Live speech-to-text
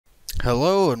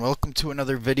Hello and welcome to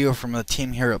another video from the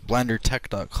team here at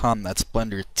blendertech.com. That's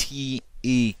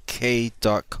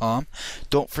blendertech.com.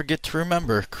 Don't forget to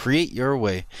remember, create your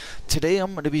way. Today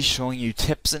I'm going to be showing you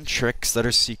tips and tricks that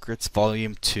are secrets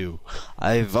volume 2.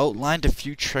 I've outlined a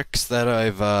few tricks that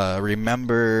I've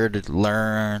remembered,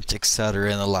 learned,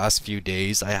 etc. in the last few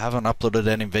days. I haven't uploaded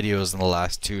any videos in the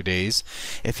last 2 days.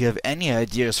 If you have any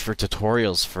ideas for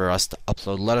tutorials for us to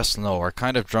upload, let us know. We're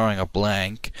kind of drawing a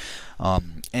blank.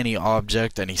 Any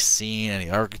object, any scene, any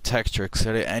architecture,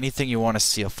 etc. Anything you want to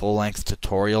see a full-length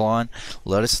tutorial on,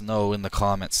 let us know in the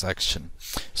comment section.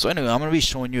 So anyway, I'm going to be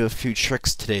showing you a few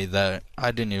tricks today that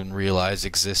I didn't even realize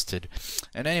existed.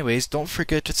 And anyways, don't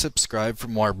forget to subscribe for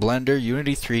more Blender,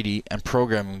 Unity 3D, and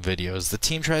programming videos. The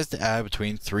team tries to add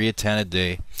between 3 to 10 a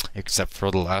day, except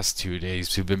for the last 2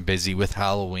 days. We've been busy with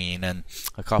Halloween and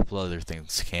a couple other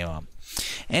things came up.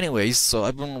 Anyways, so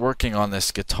I've been working on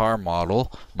this guitar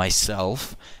model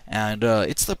myself, and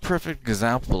it's the perfect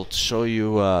example to show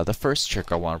you the first trick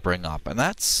I want to bring up, and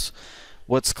that's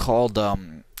what's called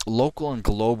local and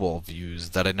global views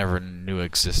that I never knew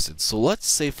existed. So let's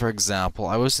say, for example,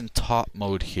 I was in top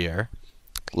mode here.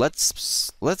 Let's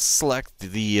select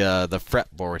the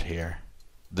fretboard here,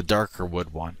 the darker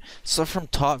wood one. So from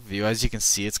top view, as you can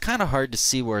see, it's kind of hard to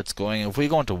see where it's going. If we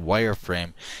go into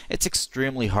wireframe, it's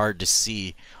extremely hard to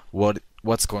see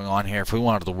what's going on here. If we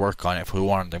wanted to work on it, if we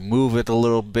wanted to move it a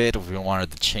little bit, if we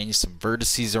wanted to change some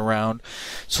vertices around.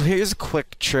 So here's a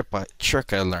quick trick I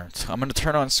learned. I'm going to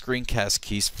turn on screencast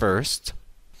keys first.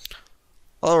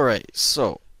 Alright,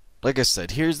 so like I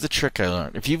said, here's the trick I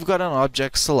learned. If you've got an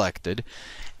object selected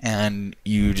and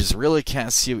you just really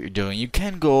can't see what you're doing, you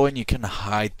can go and you can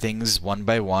hide things one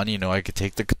by one. You know, I could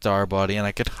take the guitar body and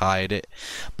I could hide it.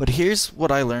 But here's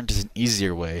what I learned is an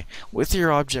easier way. With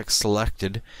your object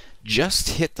selected,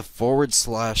 just hit the /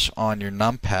 on your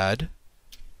numpad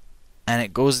and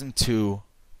it goes into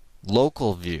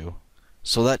local view.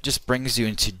 So that just brings you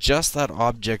into just that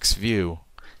object's view,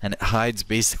 and it hides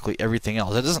basically everything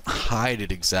else. It doesn't hide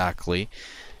it exactly,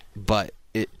 but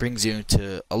it brings you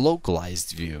into a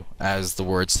localized view, as the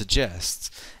word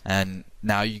suggests. And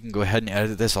now you can go ahead and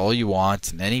edit this all you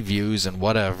want in any views and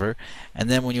whatever. And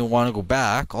then when you want to go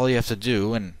back, all you have to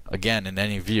do, and again in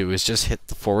any view, is just hit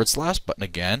the / button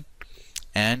again,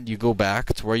 and you go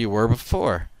back to where you were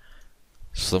before.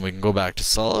 So then we can go back to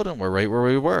solid and we're right where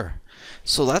we were.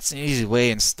 So that's an easy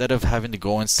way, instead of having to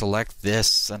go and select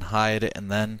this and hide it, and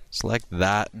then select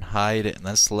that and hide it, and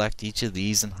then select each of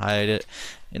these and hide it.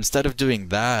 Instead of doing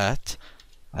that,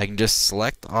 I can just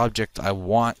select the object I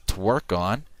want to work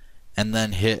on and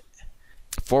then hit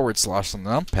 / on the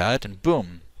numpad, and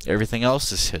boom, everything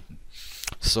else is hidden.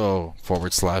 So /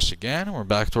 again, and we're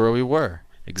back to where we were.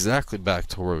 Exactly back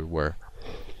to where we were.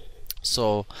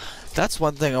 So that's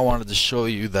one thing I wanted to show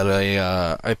you that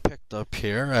I picked up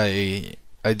here. I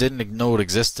didn't know it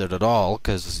existed at all,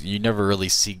 because you never really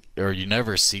see, or you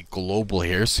never see global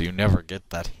here, so you never get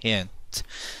that hint.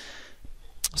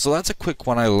 So that's a quick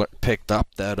one I picked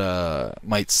up that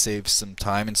might save some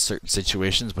time in certain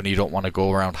situations when you don't want to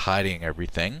go around hiding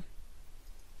everything.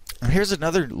 And here's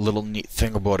another little neat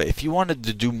thing about it. If you wanted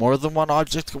to do more than one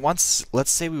object at once,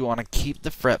 let's say we want to keep the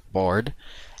fretboard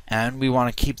and we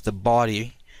want to keep the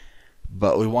body,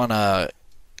 but we want to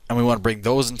bring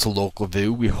those into local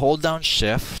view. We hold down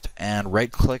shift and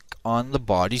right click on the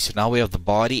body, so now we have the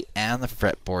body and the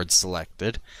fretboard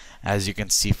selected. As you can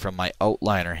see from my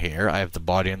outliner here, I have the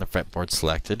body and the fretboard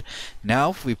selected.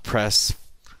 Now if we press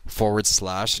 /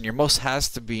 and your mouse has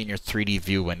to be in your 3D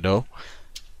view window,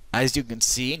 as you can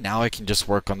see, now I can just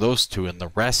work on those two, and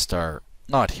the rest are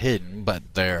not hidden,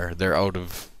 but they're out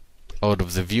of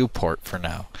the viewport for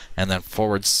now. And then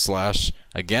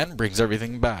 / again brings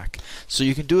everything back. So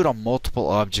you can do it on multiple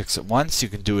objects at once. You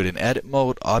can do it in edit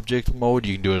mode, object mode,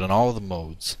 you can do it in all the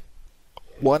modes.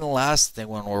 One last thing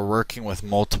when we're working with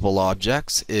multiple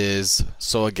objects is,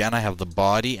 so again I have the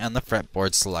body and the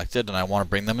fretboard selected and I want to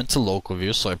bring them into local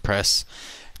view, so I press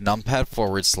numpad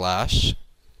 /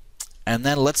 and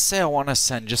then let's say I want to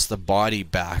send just the body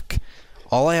back.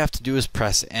 All I have to do is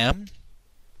press M,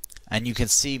 and you can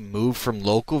see move from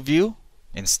local view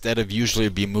instead of usually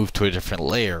be moved to a different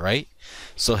layer, right?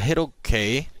 So hit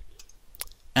OK,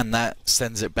 and that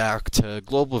sends it back to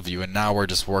global view, and now we're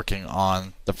just working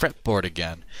on the fretboard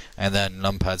again. And then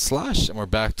numpad / and we're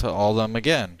back to all of them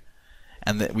again.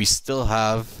 And that we still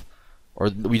have, or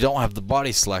we don't have the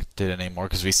body selected anymore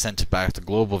because we sent it back to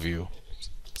global view,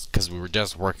 because we were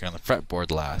just working on the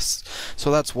fretboard last. So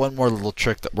that's one more little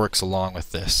trick that works along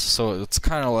with this. So it's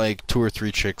kind of like 2 or 3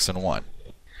 tricks in one.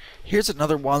 Here's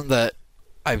another one that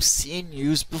I've seen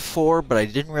used before, but I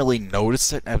didn't really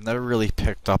notice it. I've never really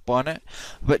picked up on it.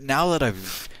 But now that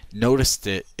I've noticed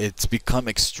it, it's become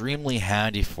extremely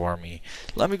handy for me.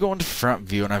 Let me go into front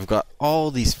view, and I've got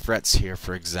all these frets here,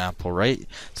 for example, right?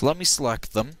 So let me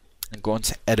select them and go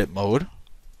into edit mode.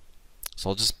 So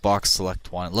I'll just box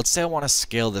select one. Let's say I want to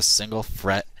scale this single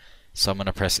fret. So I'm going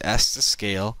to press S to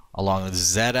scale along the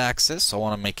Z axis. So I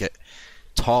want to make it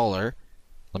taller.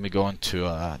 Let me go into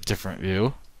a different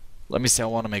view. Let me say I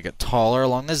want to make it taller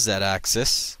along the Z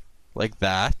axis, like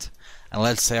that. And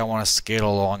let's say I want to scale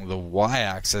along the Y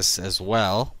axis as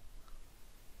well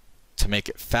to make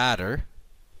it fatter.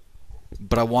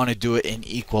 But I want to do it in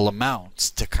equal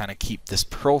amounts to kind of keep this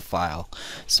profile.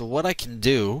 So what I can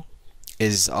do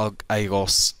is I go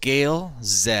scale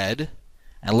Z,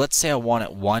 and let's say I want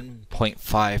it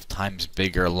 1.5 times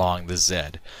bigger along the Z.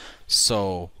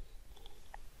 So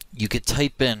you could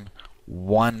type in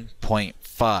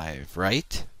 1.5,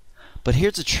 right? But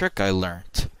here's a trick I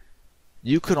learned.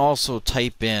 You can also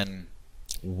type in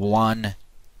 1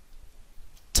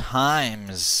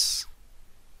 times,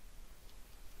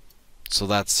 so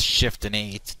that's shift and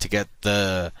 8 to get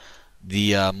the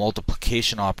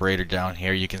multiplication operator down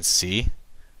here. You can see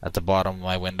at the bottom of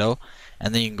my window,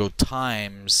 and then you can go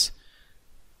times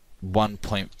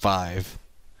 1.5,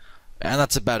 and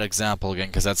that's a bad example again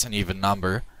because that's an even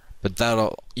number, but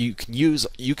you can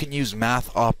use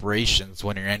math operations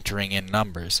when you're entering in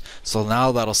numbers. So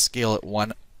now that'll scale at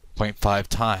 1.5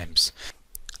 times.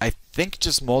 I think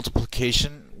just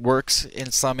multiplication works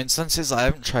in some instances. I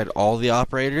haven't tried all the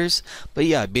operators, but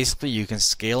yeah, basically you can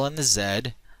scale in the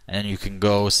Z, and you can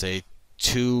go, say,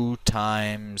 2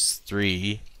 times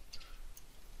 3.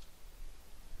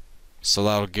 So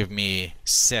that'll give me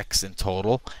 6 in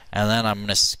total. And then I'm going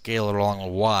to scale it along the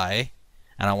Y.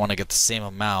 And I want to get the same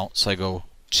amount. So I go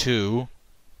 2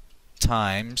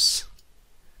 times.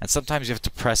 And sometimes you have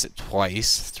to press it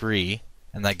twice, 3.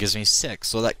 And that gives me 6.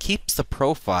 So that keeps the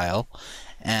profile.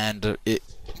 And it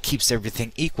keeps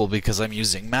everything equal because I'm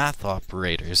using math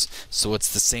operators, so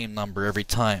it's the same number every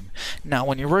time. Now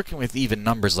when you're working with even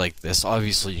numbers like this,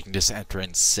 obviously you can just enter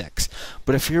in 6,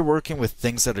 but if you're working with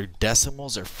things that are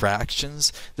decimals or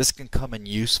fractions, this can come in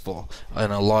useful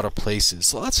in a lot of places.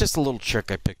 So that's just a little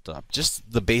trick I picked up,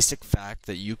 just the basic fact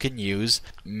that you can use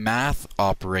math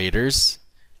operators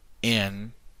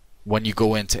in when you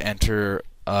go in to enter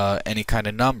any kind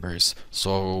of numbers.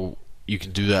 So you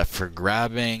can do that for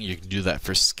grabbing, you can do that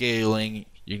for scaling,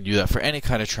 you can do that for any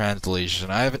kind of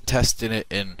translation. I haven't tested it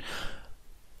in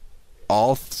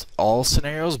all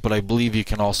scenarios, but I believe you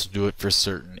can also do it for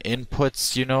certain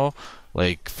inputs, you know,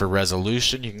 like for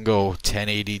resolution, you can go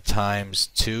 1080 times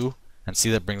 2, and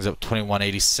see that brings up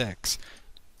 2186,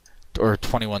 or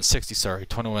 2160, sorry,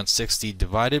 2160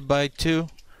 divided by 2,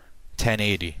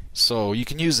 1080. So you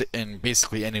can use it in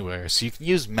basically anywhere. So you can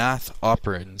use math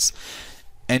operands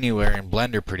anywhere in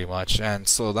Blender pretty much, and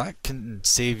so that can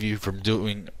save you from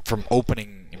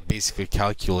opening basically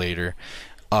calculator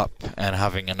up and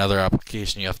having another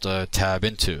application you have to tab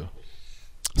into.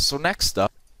 So next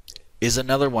up is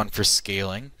another one for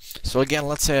scaling. So again,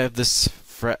 let's say I have this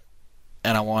fret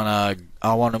and I wanna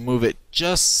move it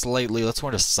just slightly. Let's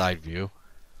go to side view.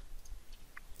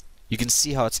 You can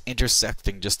see how it's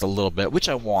intersecting just a little bit, which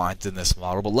I want in this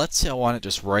model, but let's say I want it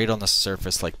just right on the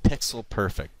surface, like pixel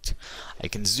perfect. I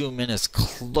can zoom in as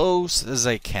close as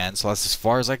I can, so that's as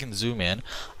far as I can zoom in.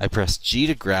 I press G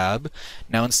to grab.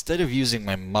 Now instead of using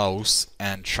my mouse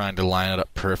and trying to line it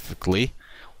up perfectly,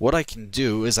 what I can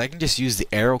do is I can just use the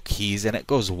arrow keys, and it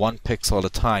goes 1 pixel at a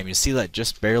time. You see that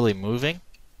just barely moving?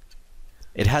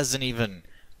 It hasn't even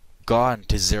gone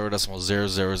to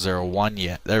 0.0001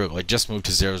 yet. There we go. I just moved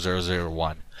to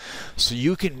 0.001. So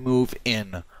you can move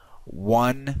in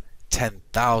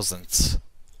 1/10,000th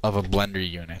of a Blender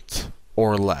unit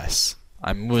or less.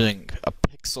 I'm moving a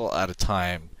pixel at a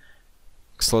time.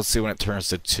 So let's see when it turns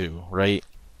to 2, right?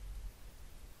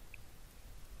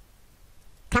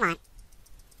 Come on.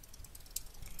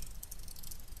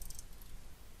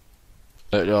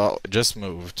 It just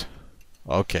moved.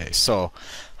 Okay, so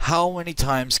how many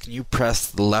times can you press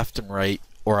the left and right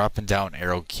or up and down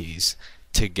arrow keys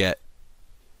to get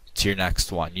to your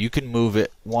next one? You can move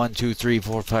it 1, 2, 3,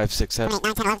 4, 5, 6, 7.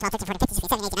 9, 10, 11, 12, 13, 14, 15, 16,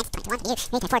 17, 18, 19, 20, 21, 22,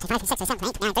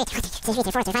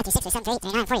 23, 24, 25, 26, 27, 28, 29, 30, 31, 32, 33, 34, 35, 36, 37, 38,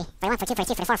 39, 40, 41, 42,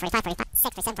 43, 44, 45, 46,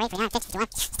 47, 48, 49, 50, 51,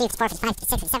 54, 55,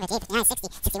 56, 57, 58, 59, 60,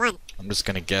 61. I'm just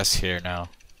gonna guess here now.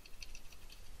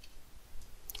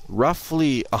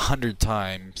 Roughly 100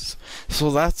 times. So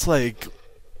that's like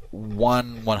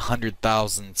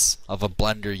 1/100,000th of a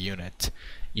Blender unit.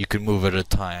 You can move at a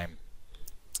time.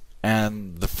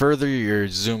 And the further you're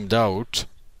zoomed out,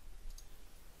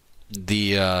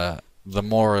 the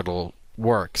more it'll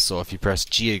work. So if you press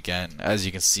G again, as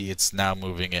you can see, it's now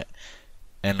moving it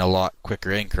in a lot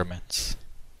quicker increments.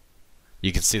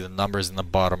 You can see the numbers in the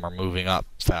bottom are moving up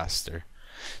faster.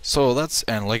 So that's,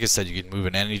 and like I said, you can move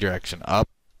in any direction, up,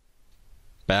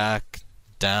 back,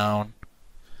 down,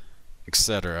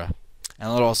 etc.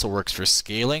 And it also works for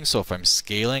scaling. So if I'm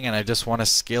scaling and I just want to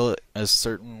scale it a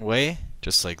certain way,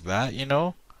 just like that, you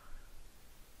know.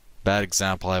 Bad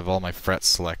example, I have all my frets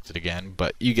selected again,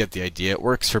 but you get the idea. It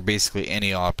works for basically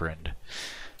any operand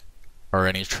or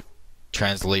any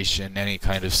translation, any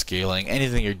kind of scaling,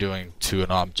 anything you're doing to an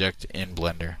object in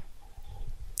Blender.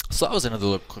 So that was another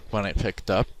little quick one I picked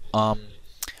up.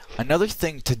 Another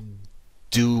thing to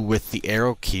do with the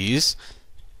arrow keys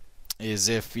is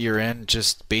if you're in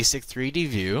just basic 3D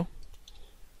view,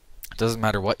 it doesn't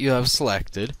matter what you have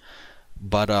selected,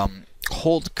 but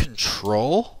hold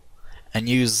Control and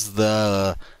use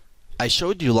the, I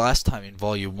showed you last time in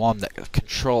volume 1 that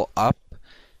Control up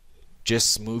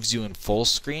just moves you in full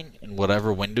screen in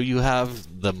whatever window you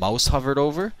have the mouse hovered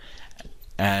over,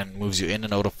 and moves you in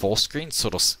and out of full screen, so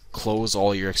it'll close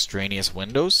all your extraneous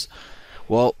windows.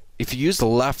 Well, if you use the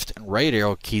left and right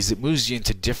arrow keys, it moves you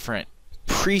into different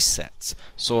presets.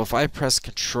 So if I press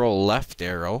Control left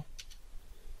arrow,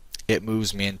 it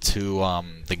moves me into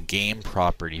the game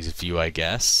properties view, I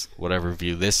guess. Whatever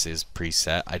view this is,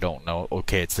 preset, I don't know.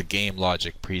 Okay, it's the game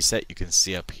logic preset, you can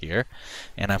see up here.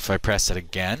 And if I press it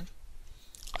again,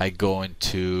 I go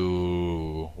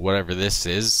into whatever this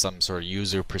is, some sort of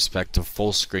user perspective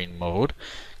full screen mode.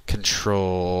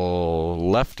 Control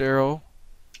left arrow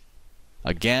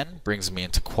again brings me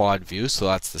into quad view, so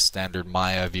that's the standard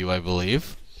Maya view, I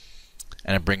believe.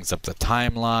 And it brings up the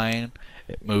timeline.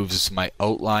 It moves my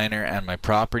outliner and my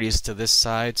properties to this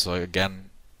side. So again,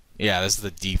 yeah, this is the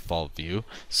default view.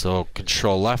 So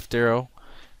Control left arrow.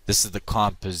 This is the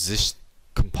compositing,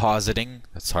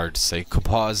 that's hard to say,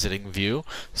 compositing view.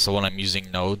 So when I'm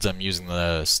using nodes, I'm using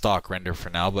the stock render for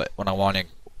now, but when I want to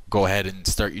go ahead and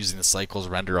start using the cycles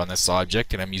render on this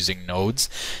object and I'm using nodes,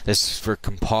 this is for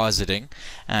compositing,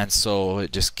 and so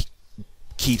it just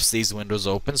keeps these windows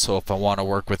open. So if I want to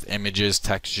work with images,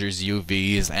 textures,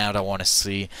 UVs, and I want to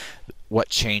see what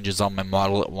changes on my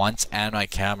model at once and my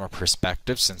camera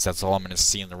perspective, since that's all I'm going to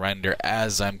see in the render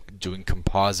as I'm doing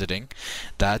compositing,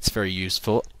 that's very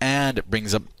useful. And it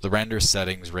brings up the render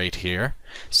settings right here,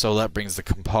 so that brings the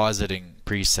compositing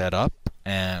preset up.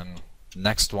 And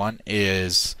next one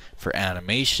is for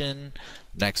animation,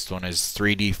 next one is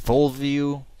 3D full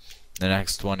view, the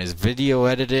next one is video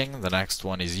editing, the next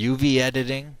one is UV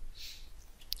editing,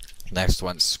 next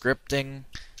one's scripting,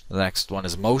 the next one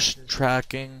is motion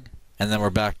tracking, and then we're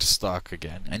back to stock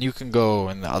again. And you can go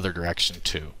in the other direction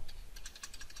too.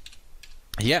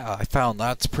 Yeah, I found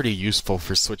that's pretty useful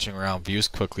for switching around views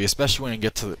quickly, especially when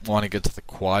you want to get to the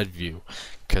quad view,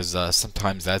 because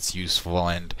sometimes that's useful.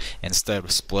 And instead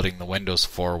of splitting the windows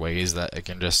 4 ways, that I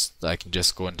can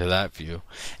just go into that view.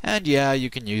 And yeah, you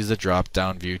can use the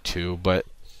drop-down view too, but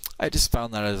I just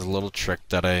found that as a little trick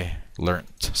that I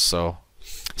learned. So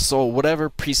whatever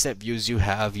preset views you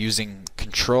have, using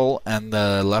Control and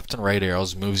the left and right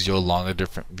arrows moves you along the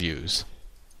different views.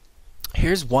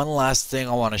 Here's one last thing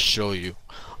I want to show you.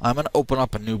 I'm going to open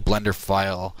up a new Blender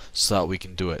file so that we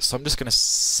can do it. So I'm just going to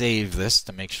save this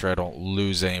to make sure I don't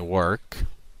lose any work.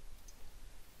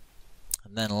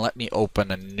 And then let me open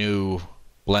a new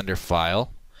Blender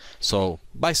file. So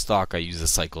by stock I use the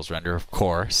cycles render, of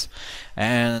course.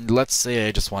 And let's say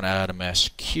I just want to add a mesh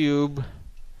cube.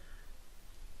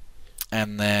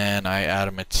 And then I add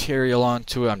a material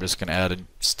onto it. I'm just going to add a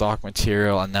stock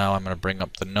material, and now I'm going to bring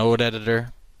up the node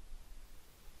editor.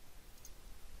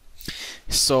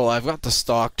 So I've got the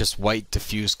stock just white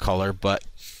diffuse color, but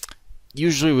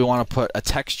usually we want to put a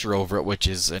texture over it, which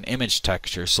is an image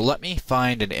texture. So let me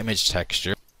find an image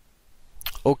texture.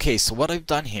 Okay, so what I've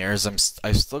done here is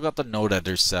I've still got the node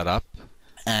editor set up,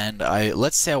 and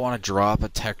let's say I want to drop a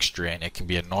texture in. It can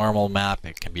be a normal map,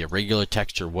 it can be a regular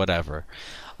texture, whatever.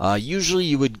 Usually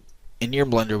you would, in your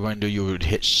Blender window, you would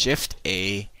hit Shift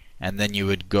A, and then you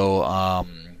would go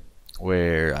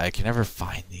where I can never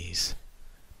find these.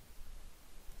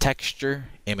 Texture,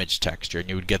 image texture, and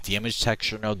you would get the image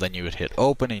texture node, then you would hit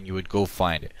open and you would go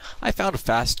find it. I found a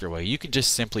faster way. You can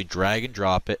just simply drag and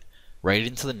drop it right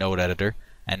into the node editor,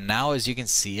 and now as you can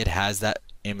see it has that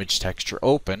image texture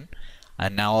open,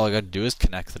 and now all I gotta do is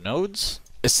connect the nodes.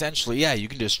 Essentially, yeah, you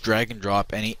can just drag and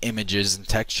drop any images and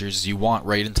textures you want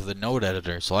right into the node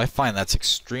editor. So I find that's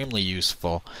extremely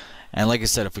useful. And like I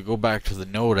said, if we go back to the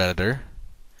node editor,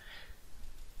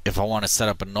 if I want to set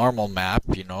up a normal map,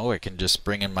 you know, I can just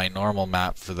bring in my normal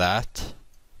map for that.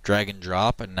 drag and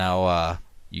drop, and now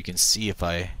you can see if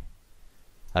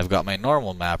I've got my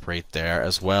normal map right there,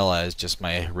 as well as just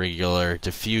my regular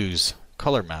diffuse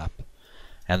color map.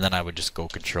 And then I would just go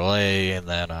Control A and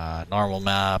then normal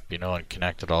map, you know, and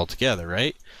connect it all together,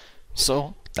 right?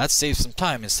 So that saves some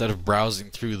time. Instead of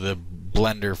browsing through the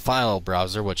Blender file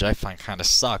browser, which I find kind of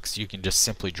sucks, you can just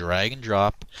simply drag and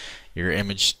drop your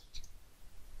image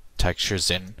textures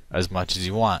in as much as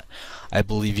you want. I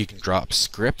believe you can drop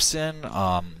scripts in.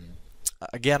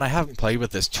 Again, I haven't played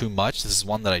with this too much. This is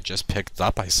one that I just picked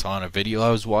up. I saw in a video I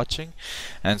was watching.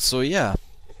 And so yeah,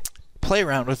 play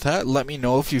around with that. Let me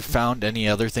know if you found any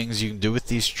other things you can do with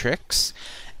these tricks.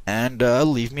 And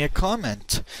leave me a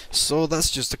comment. So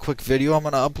that's just a quick video I'm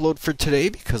going to upload for today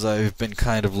because I've been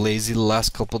kind of lazy the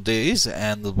last couple days.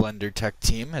 And the Blender Tech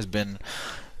team has been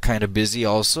kind of busy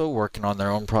also working on their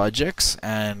own projects,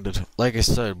 and like I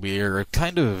said, we are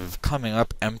kind of coming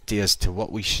up empty as to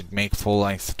what we should make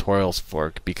full-length tutorials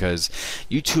for, because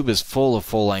YouTube is full of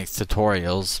full-length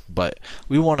tutorials, but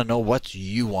we want to know what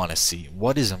you want to see.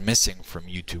 What is missing from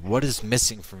YouTube? What is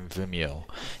missing from Vimeo?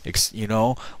 You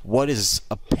know, what is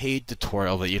a paid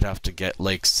tutorial that you'd have to get,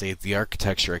 like say the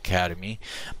Architecture Academy,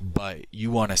 but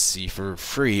you want to see for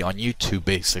free on YouTube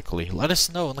basically? Let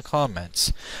us know in the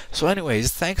comments. So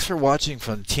anyways, thanks for watching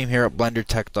from the team here at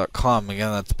BlenderTech.com.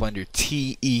 Again, that's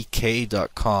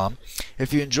BlenderTech.com.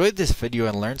 If you enjoyed this video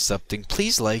and learned something,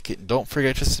 please like it and don't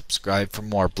forget to subscribe for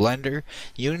more Blender,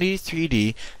 Unity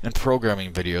 3D, and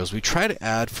programming videos. We try to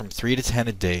add from 3 to 10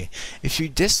 a day. If you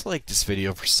dislike this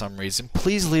video for some reason,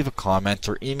 please leave a comment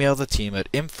or email the team at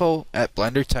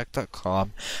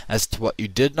info@BlenderTech.com as to what you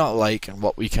did not like and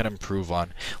what we can improve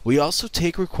on. We also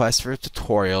take requests for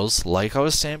tutorials, like I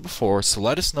was saying before, so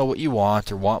let us know what you want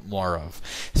or want more of.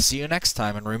 See you next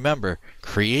time, and remember,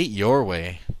 create your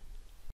way.